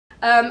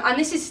And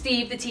this is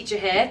Steve, the teacher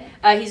here.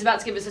 He's about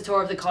to give us a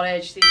tour of the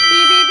college. Seriously,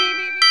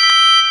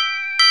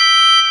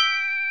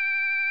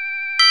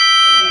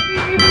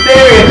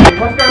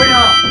 what's going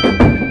on?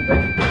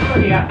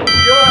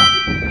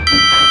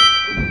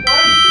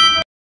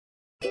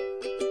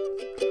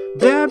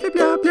 Blah blah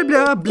blah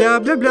blah blah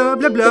blah blah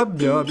blah blah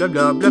blah blah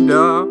blah blah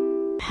blah.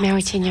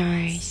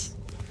 Meltoners.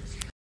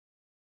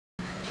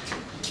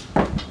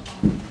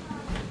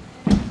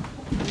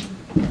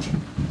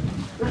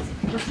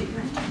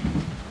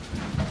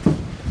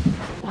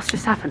 What's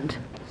just happened?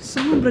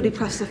 Someone bloody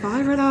pressed the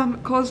fire alarm.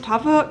 It caused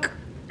havoc.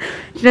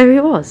 Do you know who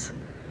it was?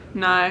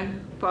 No,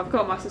 but I've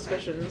got my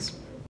suspicions.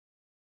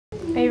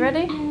 Are you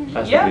ready?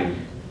 Yeah.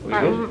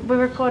 Right, we're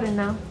recording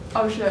now.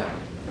 Oh shit.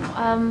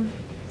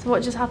 So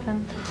what just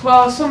happened?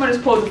 Well, someone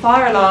just pulled the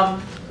fire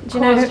alarm. Do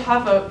you know Caused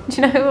havoc. Do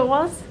you know who it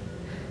was?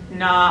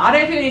 Nah, I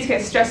don't think we need to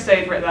get stressed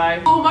over it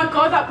though. Oh my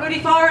god, that bloody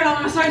fire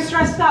alarm, I'm so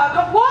stressed out.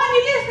 God, why are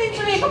you listening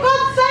to me? For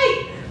God's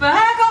sake! My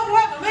hair got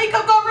wet, my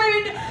makeup got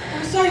ruined.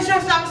 I'm so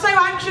stressed out, I'm so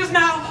anxious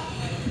now.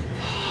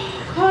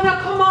 Connor,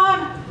 come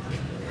on.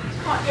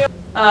 Can't do it.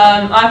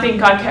 I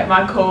think I kept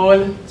my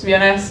cool, to be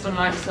honest,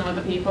 unlike some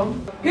other people.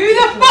 Who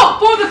the fuck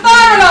pulled the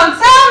fire alarm?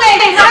 Tell me!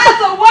 His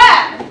hands are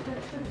wet!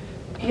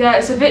 Yeah,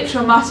 it's a bit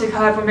traumatic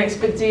how everyone makes a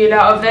big deal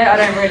out of it. I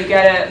don't really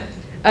get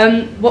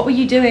it. What were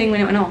you doing when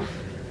it went off?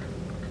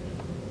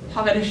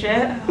 Having a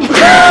shit.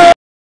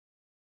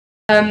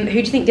 Who do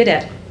you think did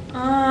it?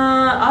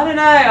 I don't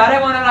know. I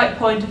don't want to like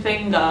point a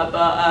finger,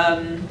 but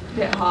a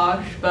bit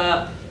harsh,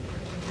 but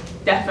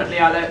definitely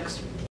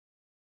Alex.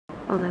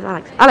 Oh, there's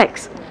Alex.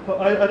 Alex!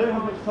 But I don't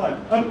have much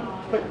time.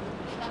 Wait,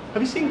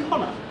 have you seen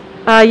Connor?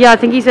 Yeah, I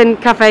think he's in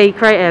Cafe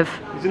Creative.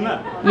 He's in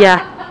there?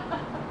 Yeah.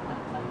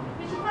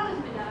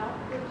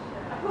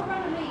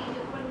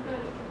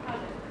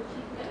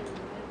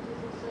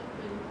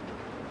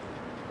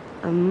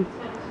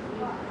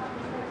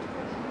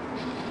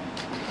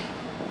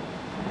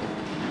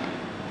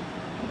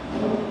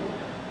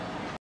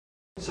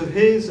 So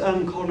here's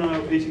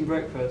Connor eating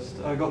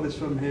breakfast. I got this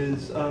from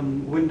his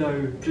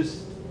window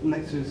just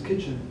next to his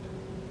kitchen.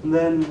 And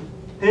then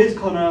here's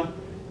Connor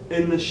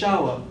in the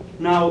shower.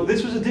 Now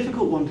this was a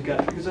difficult one to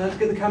get because I had to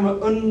get the camera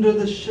under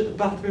the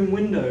bathroom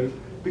window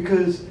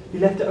because he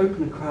left it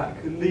open a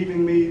crack,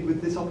 leaving me with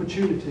this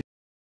opportunity.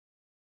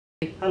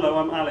 Hello,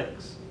 I'm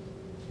Alex.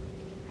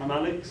 I'm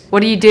Alex.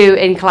 What do you do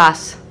in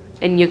class,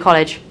 in your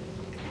college?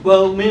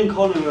 Well, me and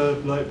Connor are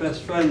like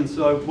best friends,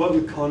 so I work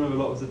with Connor a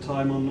lot of the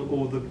time on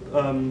all the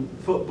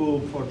football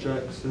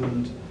projects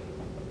and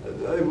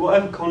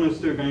whatever Connor's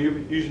doing, I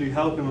usually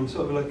help him. I'm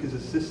sort of like his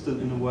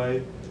assistant in a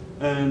way.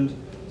 And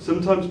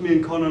sometimes me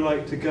and Connor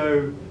like to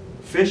go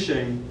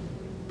fishing,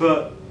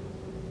 but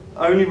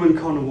only when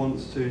Connor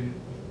wants to.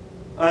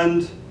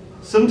 And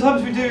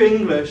sometimes we do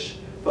English,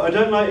 but I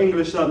don't like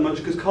English that much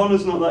because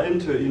Connor's not that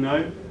into it, you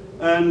know.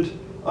 And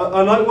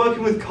I like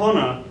working with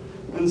Connor,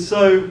 and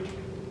so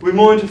we're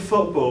more into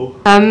football.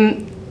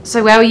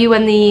 So where were you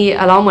when the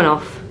alarm went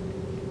off?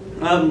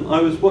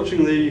 I was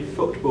watching the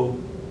football.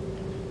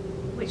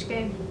 Which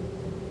game?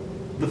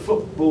 The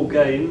football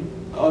game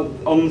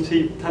on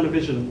the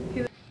television.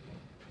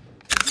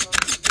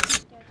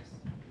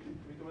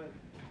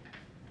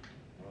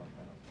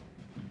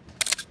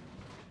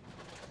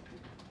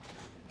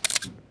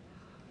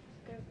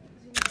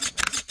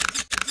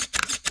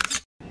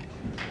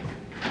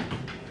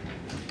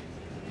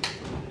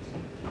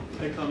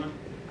 Hey Connor.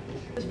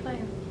 Who was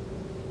playing?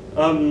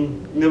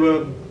 There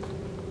were,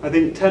 I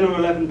think, 10 or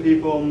 11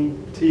 people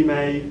on Team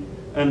A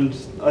and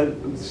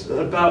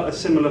about a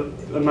similar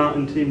amount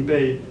in Team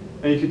B.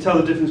 And you could tell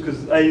the difference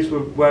because A's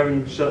were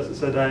wearing shirts that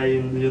said A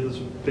and the others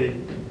were B.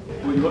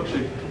 What are you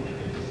watching?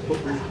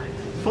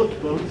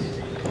 Football.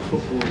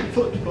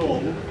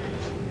 Football.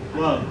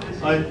 Well,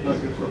 I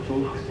like a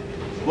football.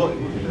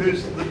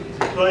 Who's the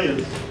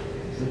players?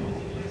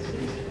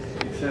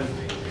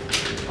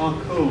 Oh,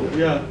 cool.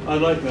 Yeah, I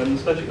like them.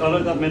 Especially, I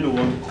like that middle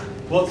one.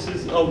 What's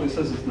his? Oh, it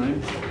says his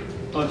name.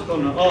 Oh, it's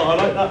gone now. Oh, I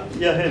like that.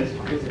 Yeah, his.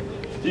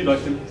 Do you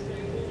like him?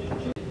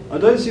 I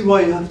don't see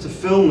why you have to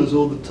film us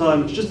all the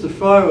time. It's just a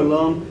fire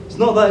alarm. It's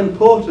not that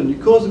important.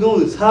 You're causing all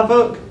this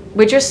havoc.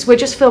 We're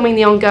just filming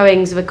the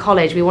ongoings of a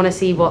college. We want to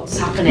see what's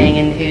happening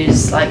and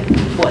who's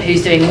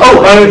doing what.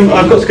 Oh,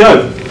 I've got to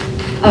go.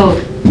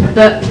 Oh,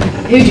 but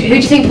who do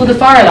you think pulled the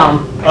fire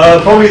alarm?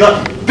 Probably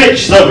that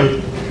bitch Zoe.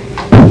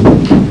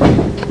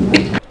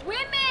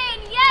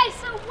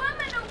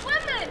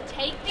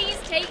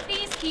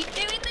 Keep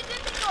doing the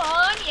good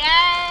one,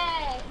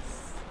 yes!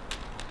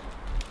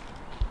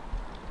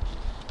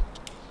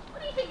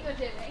 What do you think you're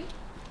doing?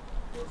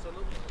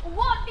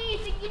 What do you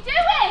think you're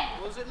doing?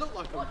 What does it look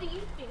like? What do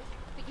you think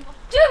that you're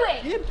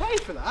doing? You didn't pay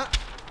for that.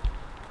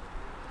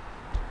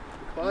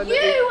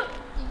 You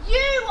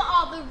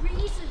are the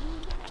reason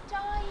you're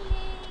dying.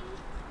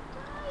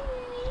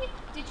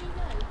 Did you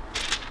know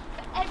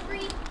for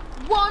every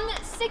one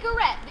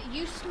cigarette that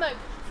you smoke,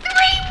 3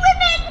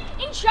 women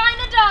in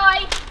China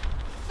die?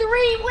 3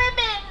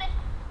 women!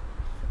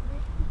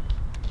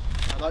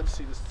 I'd like to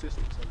see the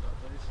statistics on that,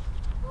 please.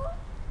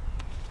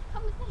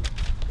 Come with me.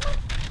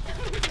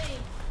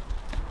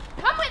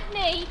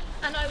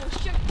 and I will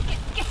show you.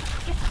 Get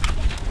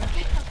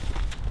up.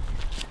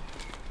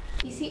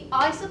 You see,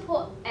 I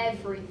support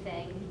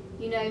everything.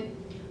 You know,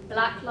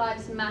 Black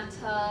Lives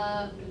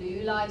Matter,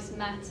 Blue Lives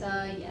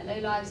Matter, Yellow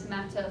Lives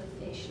Matter,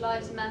 Fish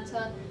Lives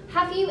Matter.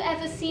 Have you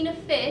ever seen a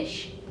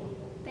fish?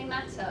 They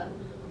matter.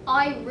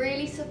 I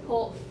really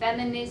support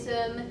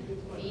feminism,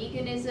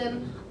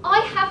 veganism. I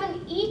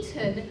haven't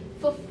eaten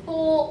for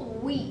 4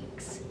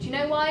 weeks. Do you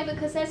know why?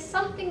 Because there's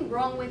something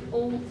wrong with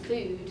all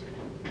food.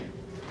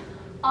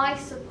 I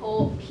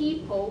support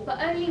people,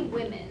 but only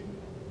women.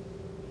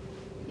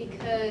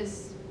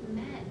 Because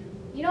men,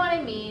 you know what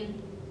I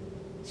mean?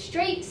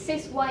 Straight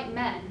cis white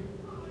men,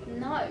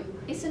 no,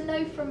 it's a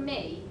no from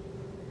me.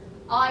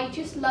 I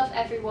just love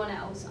everyone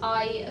else.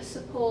 I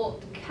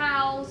support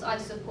cows, I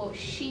support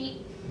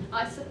sheep,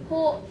 I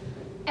support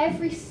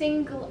every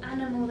single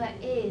animal there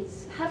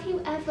is. Have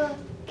you ever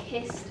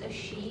kissed a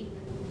sheep?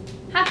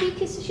 Have you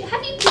kissed a sheep?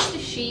 Have you kissed a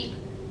sheep?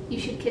 You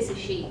should kiss a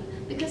sheep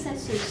because they're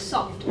so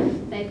soft,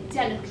 they're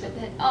delicate,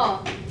 they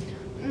are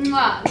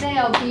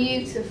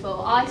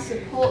beautiful. I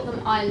support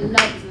them, I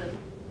love them.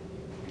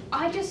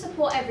 I just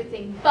support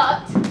everything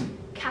but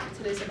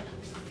capitalism.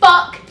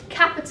 Fuck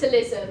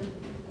capitalism.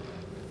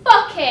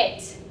 Fuck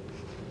it.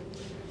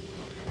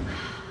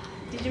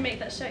 Did you make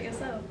that shirt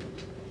yourself?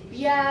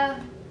 Yeah.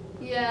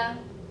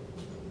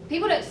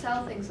 People don't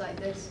sell things like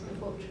this,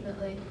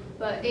 unfortunately,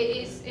 but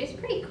it's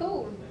pretty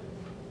cool.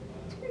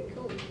 It's pretty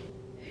cool.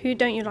 Who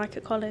don't you like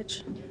at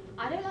college?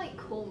 I don't like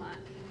Cormac.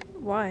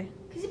 Why?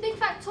 Because he's a big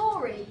fat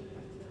Tory.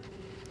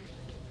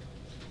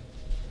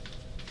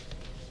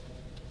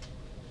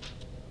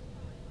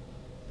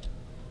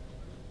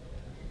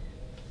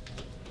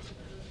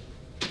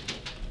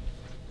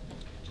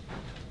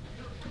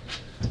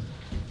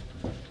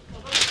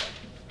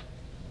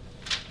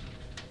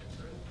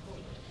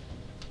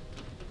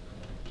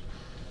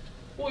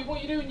 What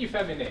are you doing, you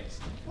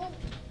feminist? Well,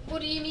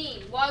 what do you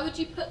mean? Why would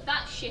you put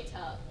that shit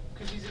up?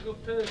 Because he's a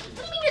good person.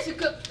 What do you mean it's a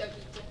good...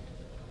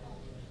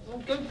 Well,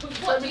 go put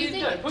What, do you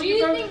think,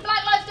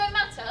 Black Lives don't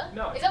matter?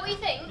 No. Is that what you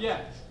think?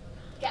 Yes.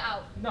 Get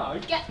out. No.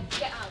 Get out.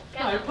 Get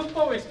No, out. put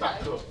Boris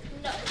back No. up.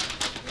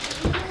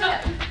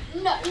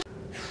 No.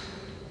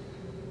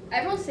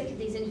 Everyone's sick of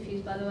these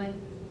interviews, by the way.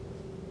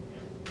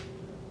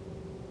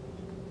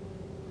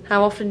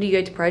 How often do you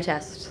go to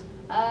protest?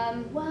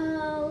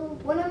 Well,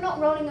 when I'm not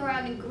rolling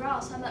around in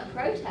grass, I'm at a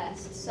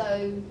protest.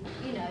 So,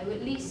 you know,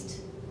 at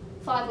least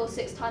 5 or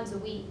 6 times a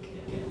week.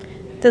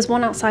 There's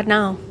one outside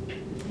now.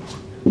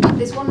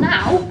 There's one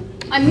now.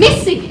 I'm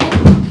missing it.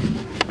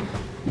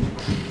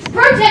 It's a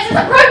protest. It's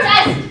a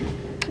protest.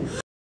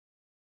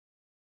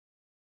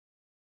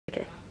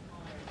 Okay.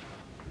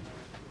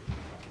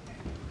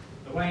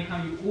 The way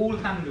how you all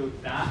handled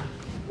that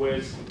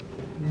was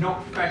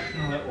not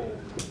professional at all.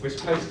 We're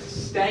supposed to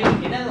stay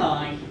in a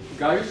line,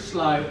 go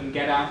slow and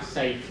get out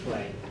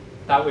safely.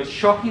 That was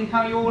shocking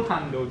how you all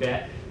handled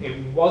it. It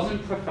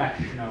wasn't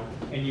professional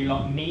and you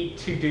lot need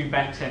to do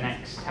better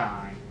next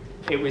time.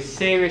 It was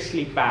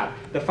seriously bad.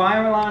 The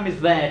fire alarm is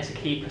there to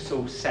keep us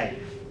all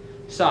safe.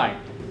 So,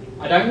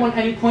 I don't want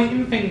any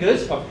pointing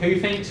fingers of who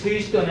thinks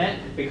who's done it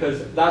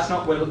because that's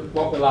not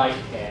what we're like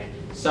here.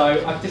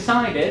 So I've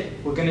decided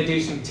we're going to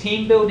do some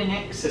team building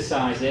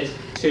exercises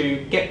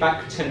to get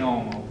back to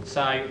normal.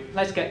 So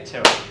let's get to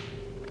it.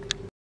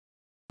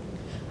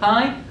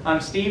 Hi,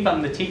 I'm Steve,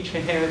 I'm the teacher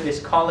here at this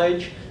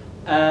college.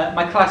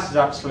 My class is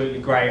absolutely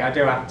great, I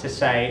do have to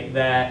say.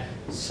 They're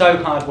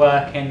so hard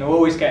working, they're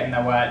always getting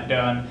their work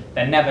done,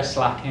 they're never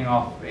slacking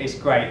off, it's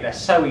great, they're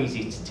so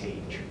easy to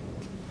teach.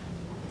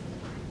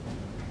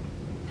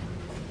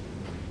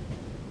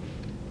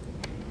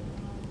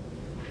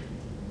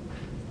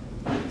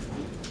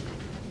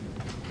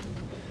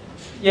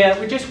 Yeah,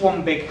 we're just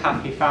one big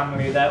happy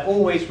family. They're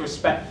always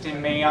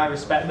respecting me, I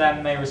respect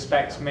them, they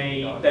respect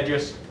me. They're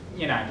just,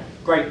 you know,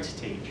 great to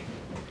teach.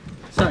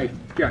 So,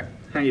 Joe,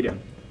 how you doing?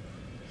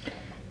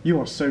 You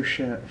are so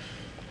shit.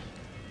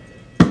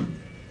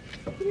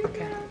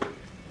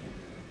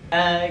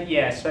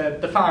 Yeah, so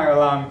the fire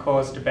alarm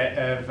caused a bit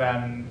of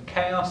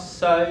chaos,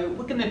 so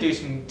we're going to do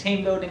some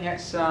team building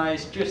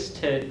exercise just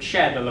to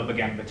share the love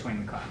again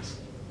between the class.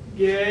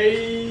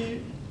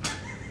 Yay!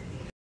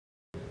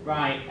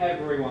 Right,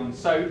 everyone,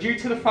 so due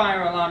to the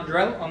fire alarm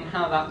drill on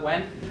how that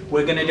went,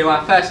 we're going to do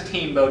our first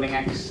team building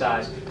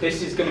exercise.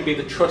 This is going to be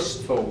the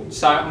trust fall.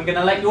 So I'm going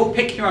to let you all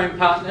pick your own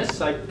partners,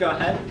 so go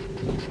ahead.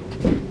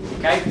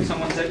 Okay,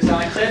 someone's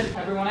excited.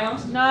 Everyone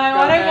else? No,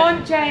 I don't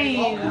want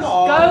Jane.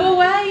 Go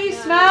away, you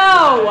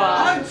smell. I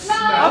don't smell.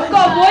 I've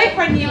got a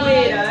boyfriend, you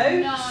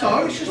weirdo. No.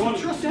 So it's just a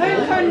trust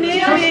Don't come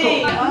near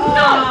me.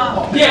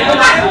 No. Yeah,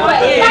 Back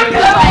away.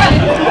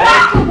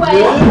 Back away.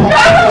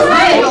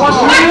 I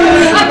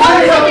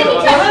want something to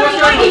tell me.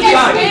 He's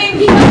asking.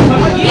 He's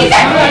I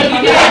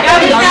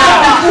can't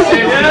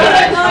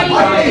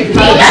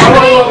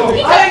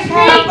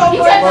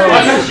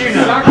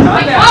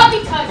be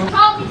touched. I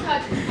can't be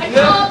touched. I can't be touched.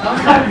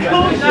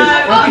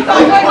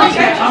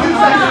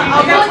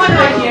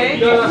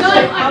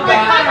 I'll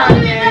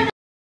get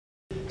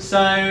So,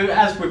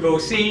 as we've all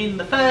seen,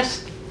 the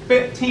first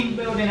team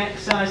building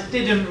exercise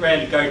didn't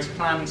really go to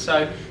plan,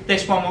 so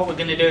this one what we're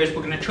going to do is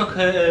we're going to chuck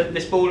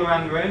this ball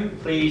around the room.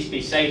 Please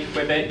be safe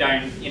with it,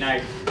 don't, you know,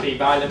 be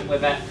violent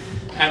with it.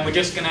 And we're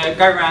just going to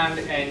go around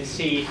and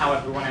see how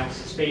everyone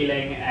else is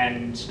feeling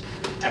and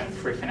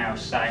everything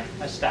else. So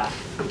let's start.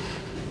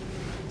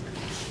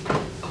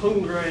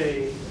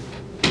 Hungry.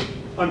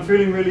 I'm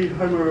feeling really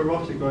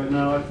homoerotic right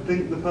now. I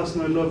think the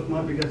person I love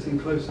might be getting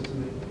closer to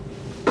me.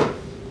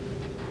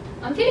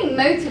 I'm feeling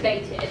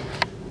motivated.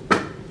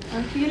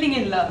 I'm feeling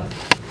in love.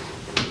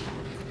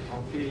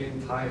 I'm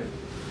feeling tired.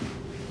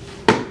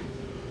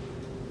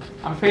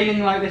 I'm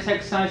feeling like this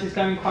exercise is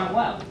going quite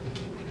well.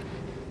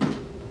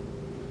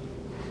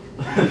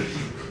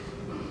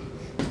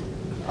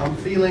 I'm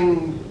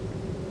feeling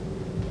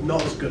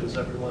not as good as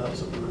everyone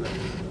else at the minute.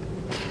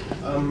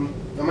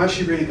 I'm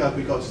actually really glad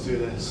we got to do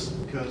this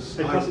because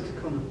Hey, pass it to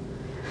Connor.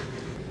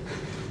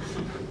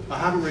 I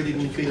haven't really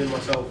been feeling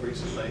myself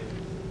recently.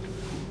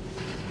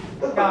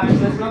 Guys,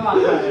 let's not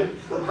laugh at it.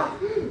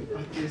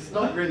 It's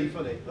not really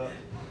funny, but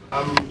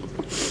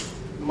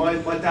my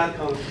dad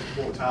kind of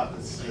walked out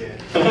this year.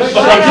 Yeah,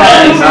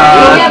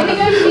 we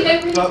don't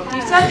really But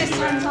You said this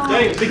 10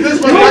 times.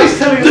 because my dad's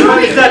telling us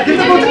about his dad, give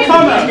them all the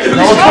comment.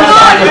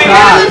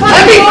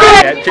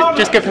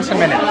 Just give us a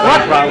minute.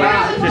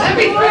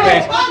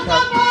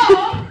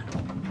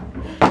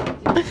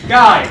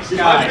 Guys,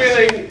 I'm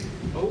feeling.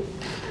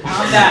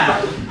 calm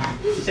down.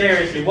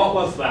 Seriously, what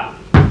was that?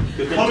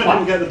 Connor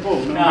didn't get the ball.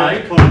 No, one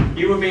gave it to No, Connor.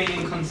 you were being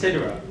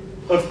inconsiderate.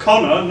 Of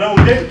Connor, no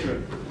one gave it to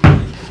him.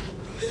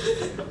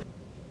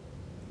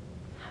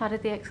 How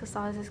did the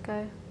exercises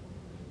go?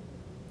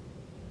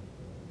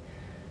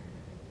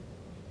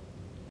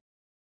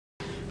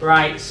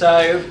 Right,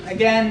 so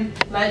again,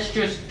 let's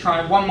just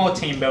try one more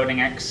team building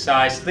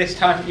exercise. This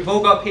time, you've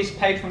all got a piece of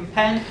paper and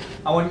pen.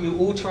 I want you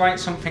all to write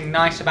something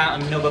nice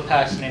about another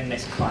person in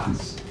this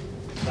class.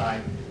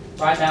 So,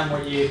 write down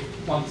what you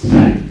want to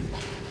say.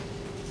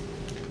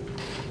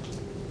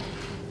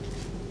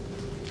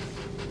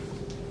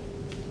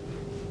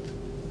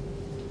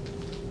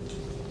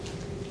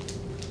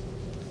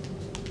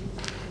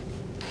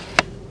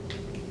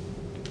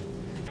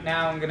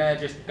 Now I'm going to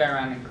just go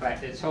around and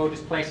collect it. So I'll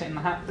just place it in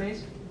the hat,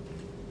 please.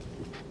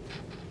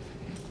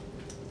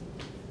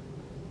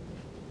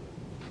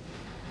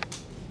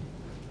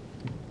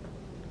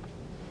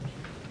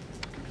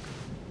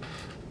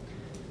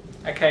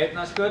 Okay,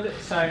 that's good.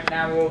 So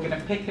now we're all going to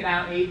pick it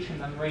out each and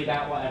then read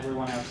out what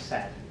everyone else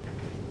said.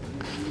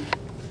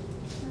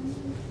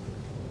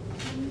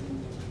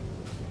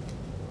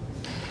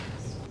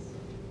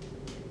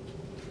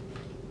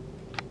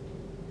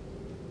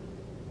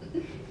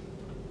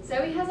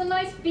 Zoe has a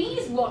nice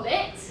bees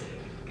wallet.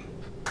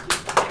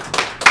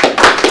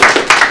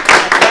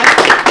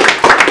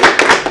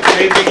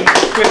 Moving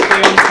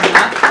swiftly on from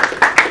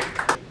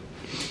that.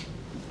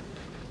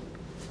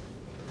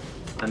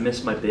 I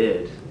miss my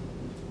beard.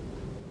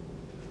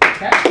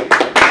 Okay.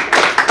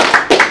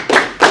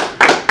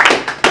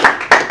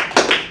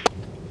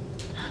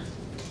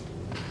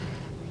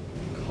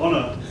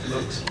 Connor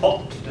looks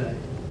hot today.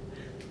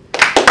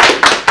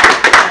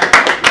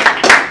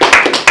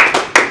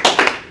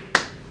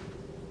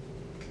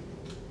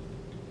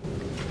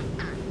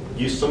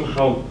 You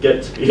somehow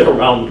get to be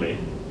around me.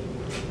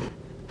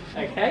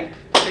 Okay.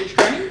 Speech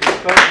training.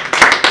 Go.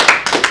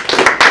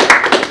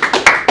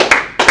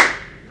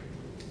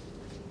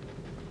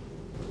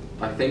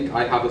 I think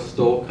I have a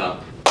stalker.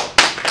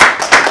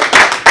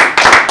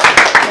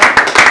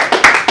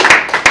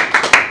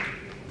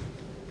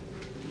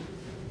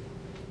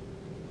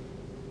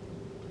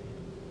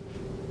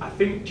 I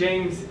think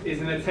James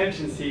is an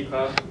attention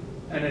seeker,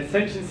 an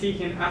attention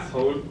seeking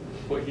asshole,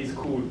 but he's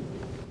cool.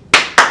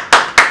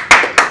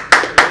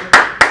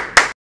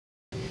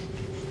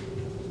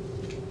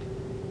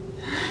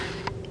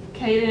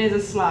 Caden is a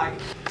slag.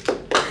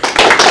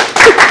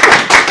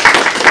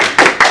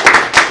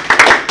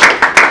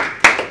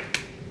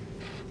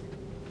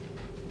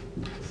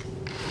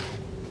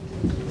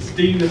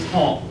 Steam is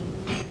hot.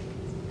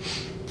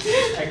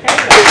 Okay.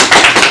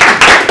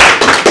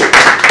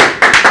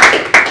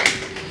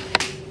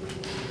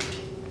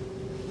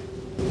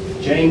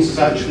 James is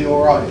actually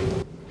alright.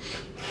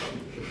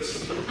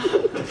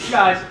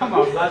 Guys, come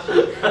on. That's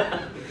just...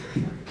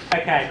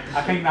 Okay,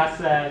 I think that's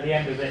the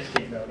end of this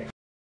team building.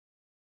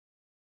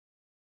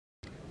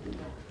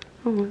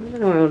 Oh, I don't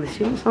know where all the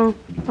students are.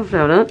 I'll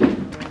throw it.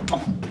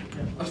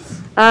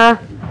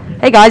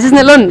 Hey guys, isn't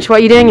it lunch? What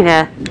are you doing in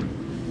here?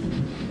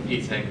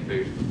 Eating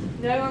food.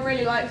 No one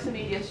really likes the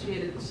media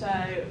students, so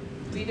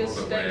we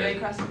just don't go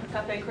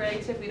cafe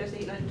creative, we just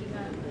eat lunch in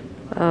there.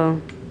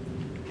 Oh.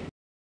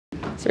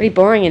 It's really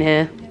boring in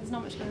here. Yeah, there's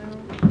not much going on.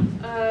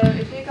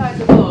 If you guys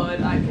are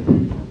bored, I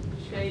can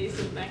show you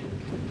something.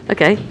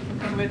 Okay.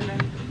 Come with me.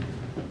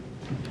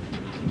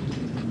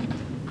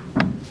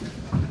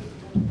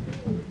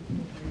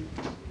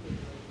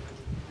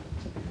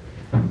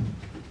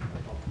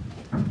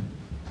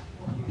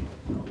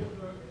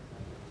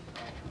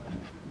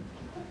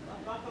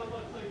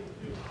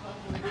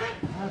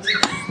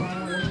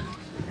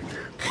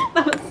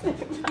 That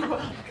was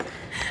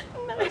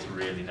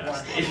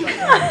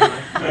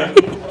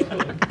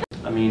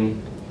I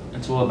mean,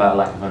 it's all about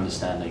lack of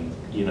understanding,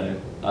 you know,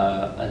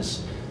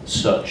 as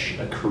such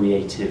a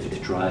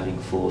creative driving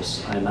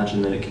force. I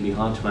imagine that it can be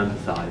hard to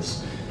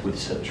empathise with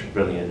such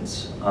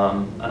brilliance.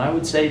 And I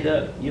would say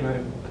that, you know,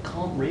 I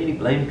can't really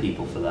blame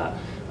people for that.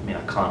 I mean,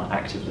 I can't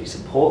actively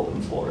support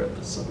them for it,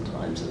 but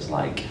sometimes it's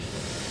like,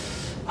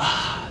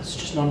 it's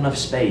just not enough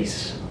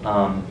space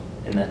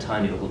in their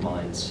tiny little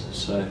minds.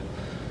 So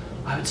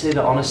I would say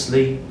that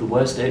honestly, the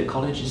worst day at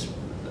college is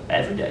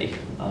every day.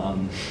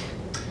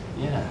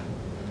 Yeah.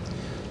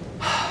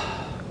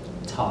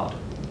 It's hard.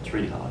 It's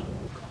really hard.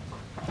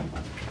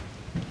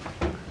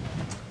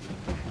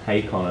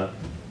 Hey Connor,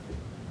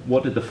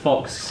 what did the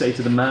fox say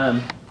to the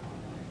man?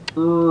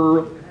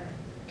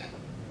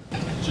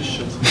 Just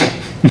shut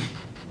up.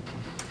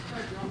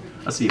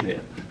 I'll see you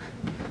later.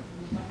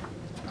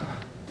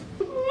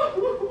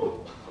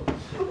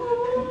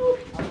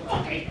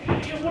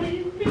 What do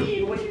you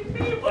mean? What do you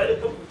mean? What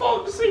did the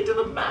fox say to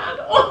the man?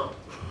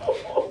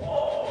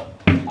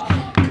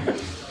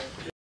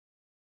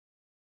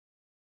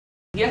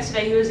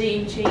 Yesterday he was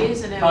eating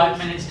cheese and it 5 was...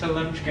 minutes to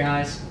lunch,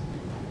 guys.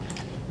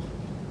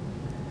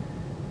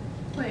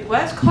 Wait,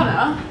 where's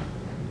Connor? Have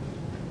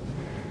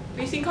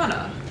you seen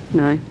Connor?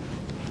 No.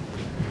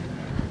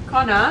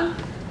 Connor?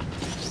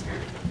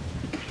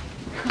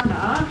 Connor?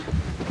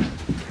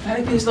 I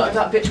hope he's not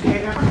that bitch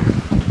Kate.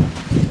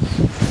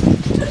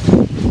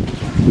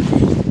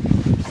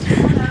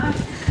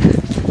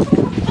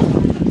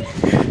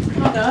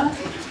 Connor?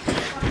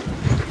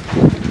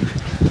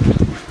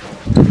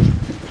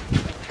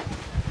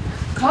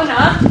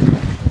 Connor?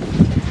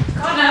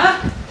 Connor?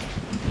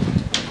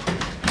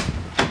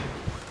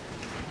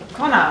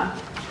 Connor?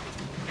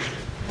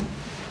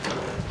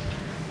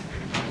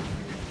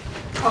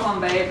 Come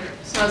on, babe.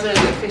 Smells a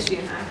little bit fishy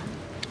in there.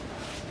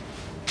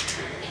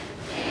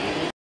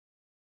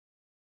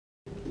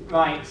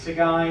 Right, so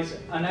guys,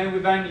 I know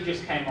we've only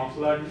just came off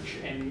lunch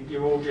and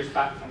you're all just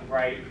back from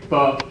break,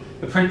 but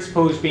the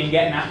principal's been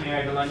getting at me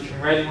over lunch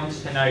and really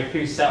wants to know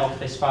who set off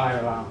this fire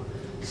alarm.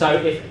 So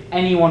if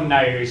anyone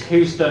knows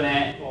who's done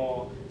it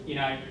or, you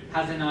know,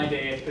 has an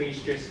idea,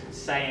 please just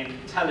say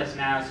and tell us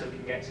now so we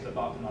can get to the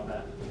bottom of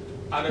it.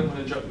 I don't want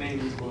to drop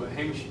names, but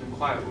Hamish has been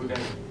quiet all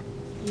day.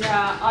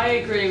 Yeah, I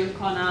agree with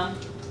Connor.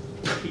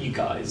 You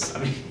guys, I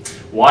mean,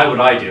 why would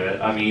I do it?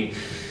 I mean,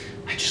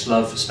 I just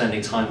love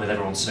spending time with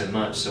everyone so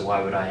much, so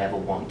why would I ever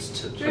want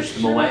to push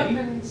them away?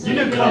 You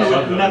know, Connor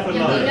would never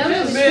know.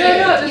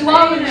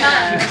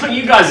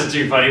 You guys are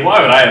too funny,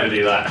 why would I ever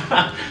do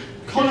that?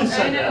 Connor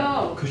said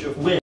that because you're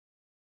weird.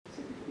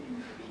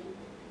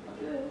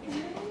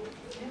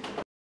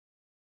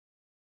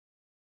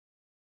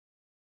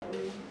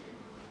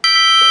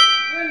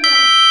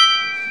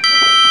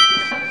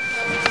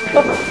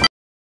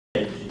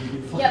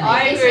 Yeah,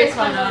 I agree with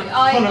Connor.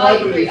 I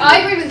agree. I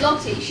agree with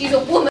Lottie. She's a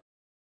woman.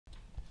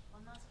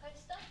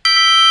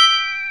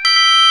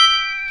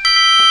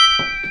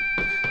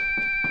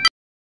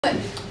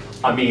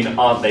 I mean,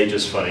 aren't they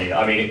just funny?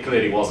 I mean, it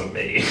clearly wasn't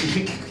me.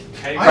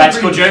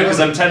 Practical jokers,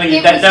 I'm telling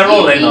you, they're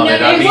all in on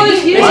it. I mean,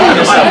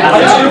 this stuff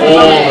happens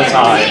all the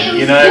time,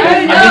 you know?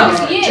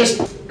 I mean,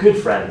 just good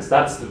friends,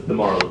 that's the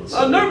moral of the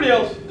story. Nobody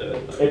else did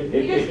it.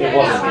 It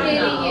wasn't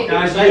me.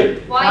 Guys,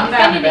 Why are you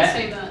defending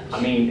it so much? I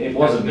mean, it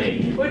wasn't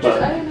me. But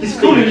He's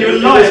calling you a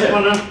liar,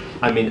 Connor.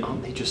 I mean,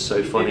 aren't they just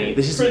so funny?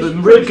 This is a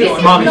really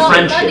good mark of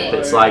friendship.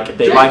 It's like,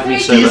 they like me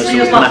so much, they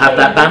just want to have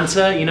that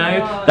banter, you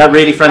know? That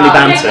really friendly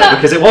banter,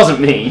 because it wasn't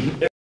me.